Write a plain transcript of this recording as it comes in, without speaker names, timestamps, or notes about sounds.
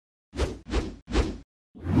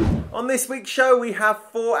On this week's show, we have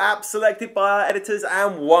 4 apps selected by our editors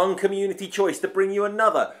and 1 community choice to bring you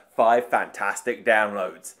another 5 fantastic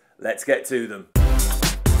downloads. Let's get to them.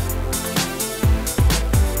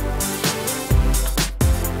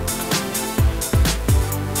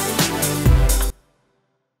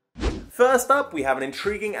 First up, we have an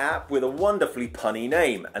intriguing app with a wonderfully punny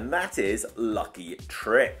name, and that is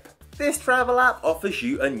LuckyTrip. This travel app offers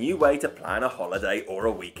you a new way to plan a holiday or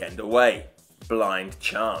a weekend away. Blind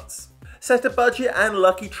chance. Set a budget and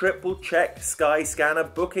LuckyTrip will check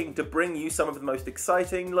Skyscanner booking to bring you some of the most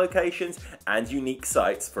exciting locations and unique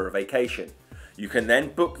sites for a vacation. You can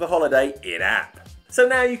then book the holiday in-app. So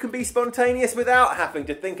now you can be spontaneous without having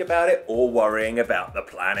to think about it or worrying about the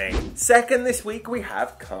planning. Second this week we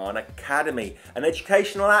have Khan Academy, an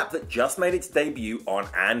educational app that just made its debut on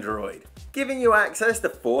Android. Giving you access to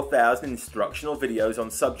 4,000 instructional videos on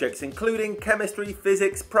subjects including chemistry,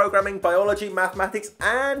 physics, programming, biology, mathematics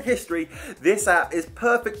and history, this app is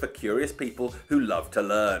perfect for curious people who love to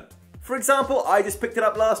learn. For example, I just picked it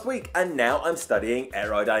up last week and now I'm studying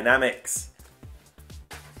aerodynamics.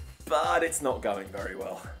 But it's not going very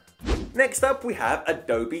well. Next up we have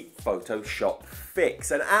Adobe Photoshop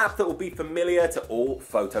Fix, an app that will be familiar to all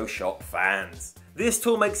Photoshop fans. This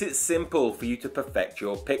tool makes it simple for you to perfect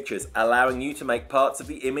your pictures, allowing you to make parts of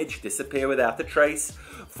the image disappear without a trace,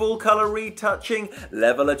 full color retouching,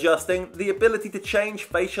 level adjusting, the ability to change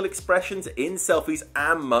facial expressions in selfies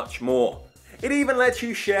and much more. It even lets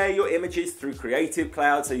you share your images through Creative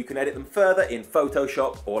Cloud so you can edit them further in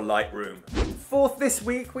Photoshop or Lightroom. Fourth this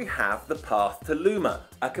week we have The Path to Luma,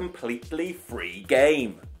 a completely free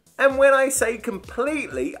game. And when I say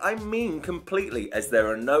completely, I mean completely, as there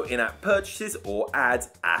are no in-app purchases or ads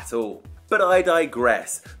at all. But I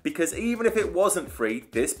digress, because even if it wasn't free,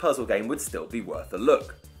 this puzzle game would still be worth a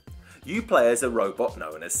look. You play as a robot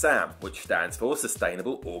known as Sam, which stands for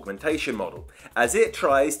Sustainable Augmentation Model, as it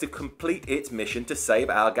tries to complete its mission to save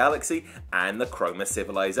our galaxy and the Chroma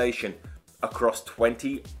civilization, across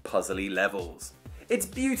 20 puzzly levels. It's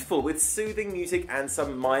beautiful with soothing music and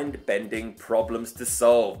some mind-bending problems to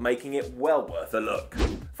solve, making it well worth a look.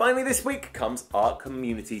 Finally this week comes our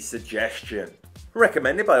community suggestion.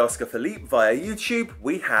 Recommended by Oscar Philippe via YouTube,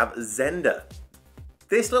 we have Xender.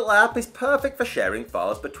 This little app is perfect for sharing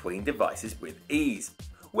files between devices with ease.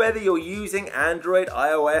 Whether you're using Android,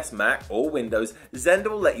 iOS, Mac or Windows, Xender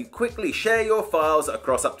will let you quickly share your files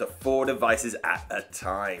across up to 4 devices at a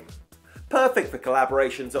time. Perfect for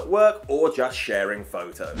collaborations at work or just sharing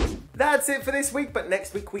photos. That's it for this week, but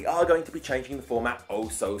next week we are going to be changing the format oh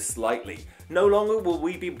so slightly. No longer will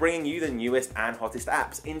we be bringing you the newest and hottest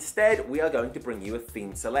apps. Instead, we are going to bring you a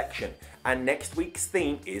theme selection. And next week's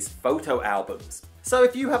theme is photo albums. So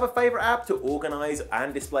if you have a favourite app to organise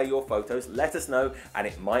and display your photos, let us know and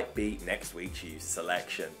it might be next week's used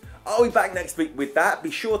selection. I'll be back next week with that.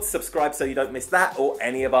 Be sure to subscribe so you don't miss that or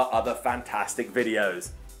any of our other fantastic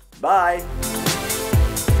videos. Bye!